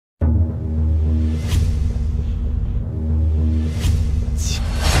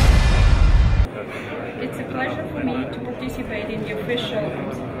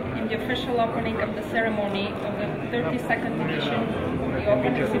ceremony of the 32nd edition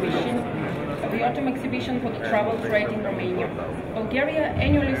of the autumn exhibition for the travel trade in Romania. Bulgaria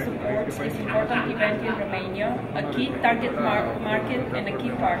annually supports this important event in Romania, a key target market and a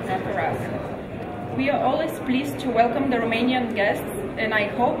key partner for us. We are always pleased to welcome the Romanian guests, and I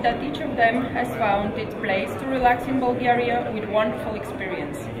hope that each of them has found its place to relax in Bulgaria with wonderful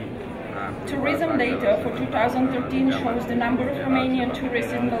experience. Tourism data for 2013 shows the number of Romanian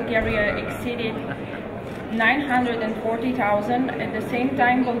tourists in Bulgaria exceeded 940,000. At the same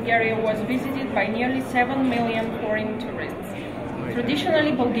time, Bulgaria was visited by nearly 7 million foreign tourists.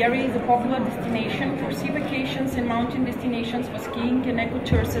 Traditionally, Bulgaria is a popular destination for sea vacations and mountain destinations for skiing and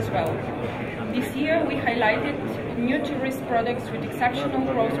eco-tours as well. This year, we highlighted new tourist products with exceptional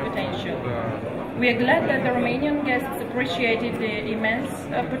growth potential. We are glad that the Romanian guests appreciated the immense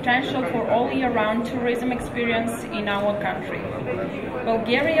potential for all year-round tourism experience in our country.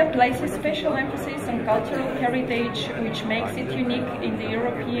 Bulgaria places special emphasis on cultural heritage, which makes it unique in the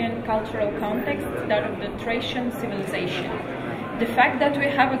European cultural context, that of the Thracian civilization. The fact that we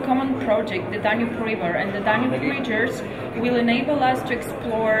have a common project, the Danube River and the Danube Bridges, will enable us to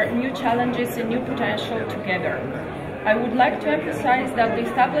explore new challenges and new potential together. I would like to emphasize that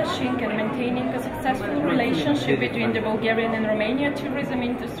establishing and maintaining a successful relationship between the Bulgarian and Romanian tourism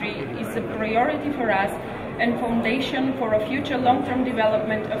industry is a priority for us and foundation for a future long-term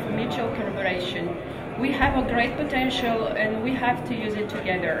development of mutual collaboration. We have a great potential and we have to use it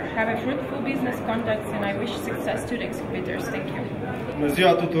together. Have a fruitful business contacts and I wish success to the exhibitors. Thank you. Bună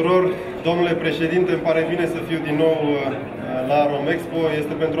ziua tuturor! Domnule președinte, îmi pare bine să fiu din nou la Romexpo.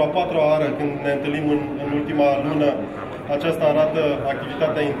 Este pentru a patra oară când ne întâlnim în ultima lună. Aceasta arată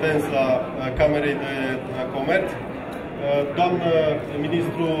activitatea intensă a Camerei de Comerț. Doamnă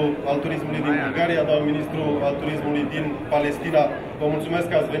ministru al turismului din Bulgaria, doamnă ministru al turismului din Palestina, vă mulțumesc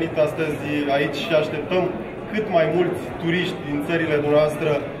că ați venit astăzi aici și așteptăm cât mai mulți turiști din țările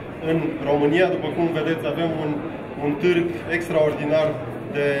dumneavoastră în România. După cum vedeți, avem un târg extraordinar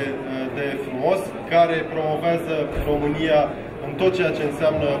de frumos, care promovează România în tot ceea ce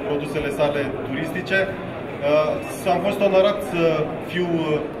înseamnă produsele sale turistice. Am fost onorat să fiu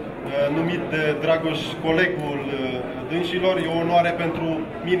numit de Dragoș colegul dânșilor. E o onoare pentru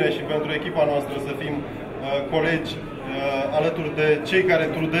mine și pentru echipa noastră să fim colegi alături de cei care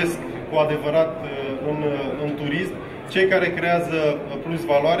trudesc cu adevărat în turism, cei care creează plus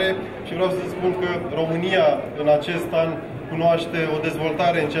valoare, și vreau să spun că România în acest an cunoaște o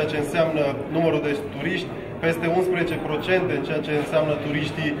dezvoltare în ceea ce înseamnă numărul de turiști, peste 11% în ceea ce înseamnă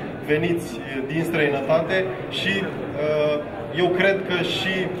turiștii veniți din străinătate și eu cred că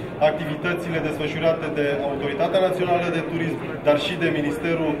și activitățile desfășurate de Autoritatea Națională de Turism, dar și de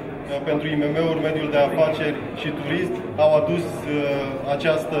Ministerul pentru IMM-uri, Mediul de Afaceri și Turism au adus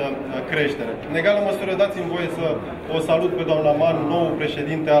această creștere. În egală măsură, dați-mi voie să o salut pe doamna Man, nou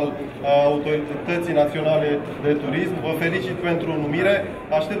președinte al Autorității Naționale de Turism. Vă felicit pentru numire.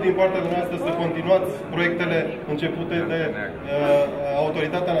 Aștept din partea dumneavoastră să continuați proiectele începute de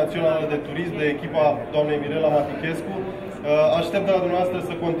Autoritatea Națională de Turism, de echipa doamnei Mirela Matichescu. Aștept de la dumneavoastră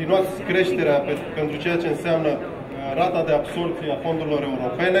să continuați creșterea pentru ceea ce înseamnă rata de absorbție a fondurilor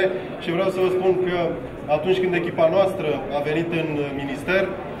europene și vreau să vă spun că atunci când echipa noastră a venit în minister,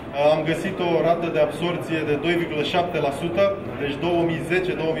 am găsit o rată de absorbție de 2,7%, deci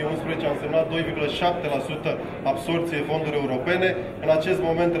 2010-2011 a însemnat 2,7% absorbție fonduri europene. În acest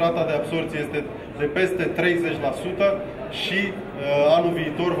moment rata de absorbție este de peste 30% și anul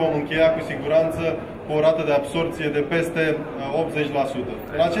viitor vom încheia cu siguranță cu o rată de absorbție de peste 80%.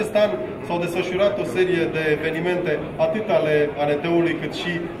 În acest an s-au desfășurat o serie de evenimente, atât ale ANT-ului cât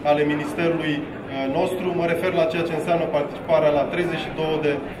și ale Ministerului nostru. Mă refer la ceea ce înseamnă participarea la 32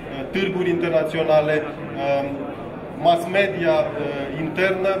 de târguri internaționale, mass media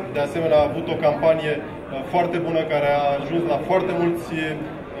internă, de asemenea a avut o campanie foarte bună care a ajuns la foarte mulți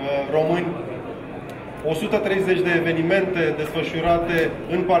români. 130 de evenimente desfășurate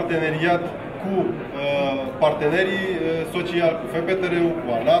în parteneriat cu partenerii sociali, cu FPTR-ul, cu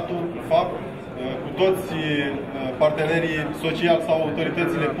ANAT-ul, cu FAP, cu toți partenerii sociali sau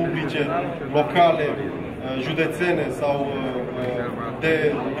autoritățile publice, locale, județene sau de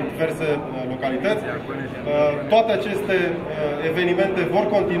diverse localități. Toate aceste evenimente vor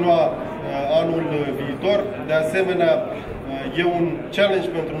continua anul viitor. De asemenea, e un challenge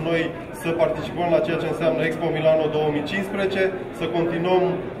pentru noi să participăm la ceea ce înseamnă Expo Milano 2015, să continuăm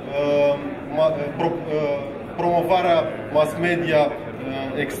promovarea mass media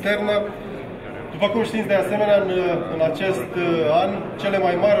externă. După cum știți, de asemenea, în acest an, cele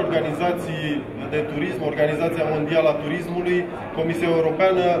mai mari organizații de turism, Organizația Mondială a Turismului, Comisia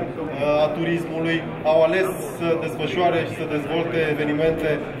Europeană a Turismului, au ales să desfășoare și să dezvolte evenimente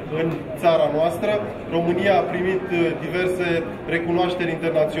în țara noastră. România a primit diverse recunoașteri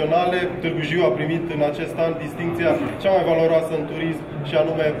internaționale. Târgu Jiu a primit în acest an distincția cea mai valoroasă în turism, și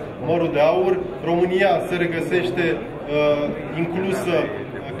anume Mărul de Aur. România se regăsește inclusă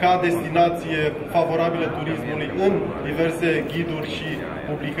ca destinație favorabilă turismului în diverse ghiduri și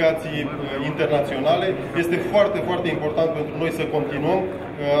publicații internaționale. Este foarte, foarte important pentru noi să continuăm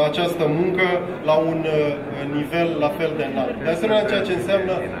această muncă la un nivel la fel de înalt. De asemenea, ceea ce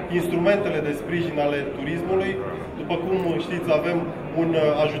înseamnă instrumentele de sprijin ale turismului, după cum știți, avem un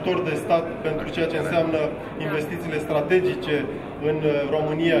ajutor de stat pentru ceea ce înseamnă investițiile strategice în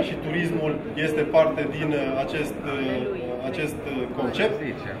România și turismul este parte din acest concept.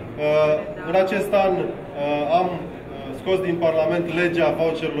 În acest an am scos din Parlament legea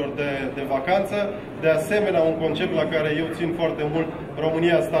voucherilor de vacanță, de asemenea un concept la care eu țin foarte mult,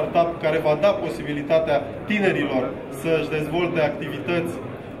 România Startup, care va da posibilitatea tinerilor să-și dezvolte activități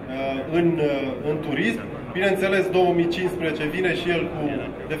în turism. Bineînțeles, 2015 vine și el cu,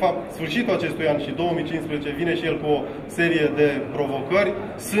 de fapt, sfârșitul acestui an și 2015 vine și el cu o serie de provocări.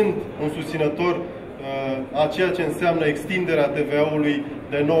 Sunt un susținător a ceea ce înseamnă extinderea TVA-ului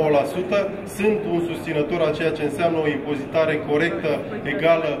de 9%, sunt un susținător a ceea ce înseamnă o impozitare corectă,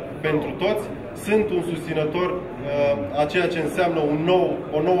 egală pentru toți, sunt un susținător a ceea ce înseamnă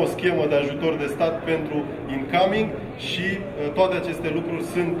o nouă schemă de ajutor de stat pentru incoming și toate aceste lucruri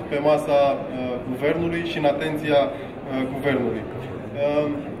sunt pe masa Guvernului și în atenția Guvernului.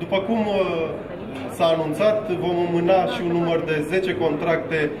 După cum s-a anunțat, vom înmâna și un număr de 10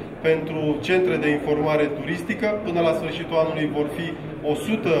 contracte pentru centre de informare turistică. Până la sfârșitul anului vor fi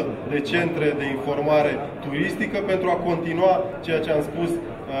 100 de centre de informare turistică pentru a continua ceea ce am spus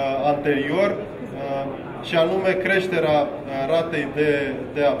anterior, și anume creșterea ratei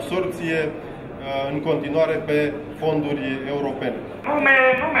de absorpție în continuare pe fonduri europene.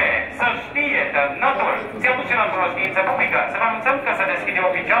 Lume, să știe că NATOR se aduce la cunoștință publică. Să vă anunțăm că se deschide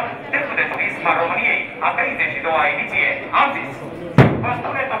oficial Târgul de Turism al României, a 32-a ediție. Am zis! Vă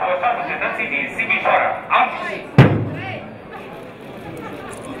spune topoșatul cetății din Sighișoara. Am zis!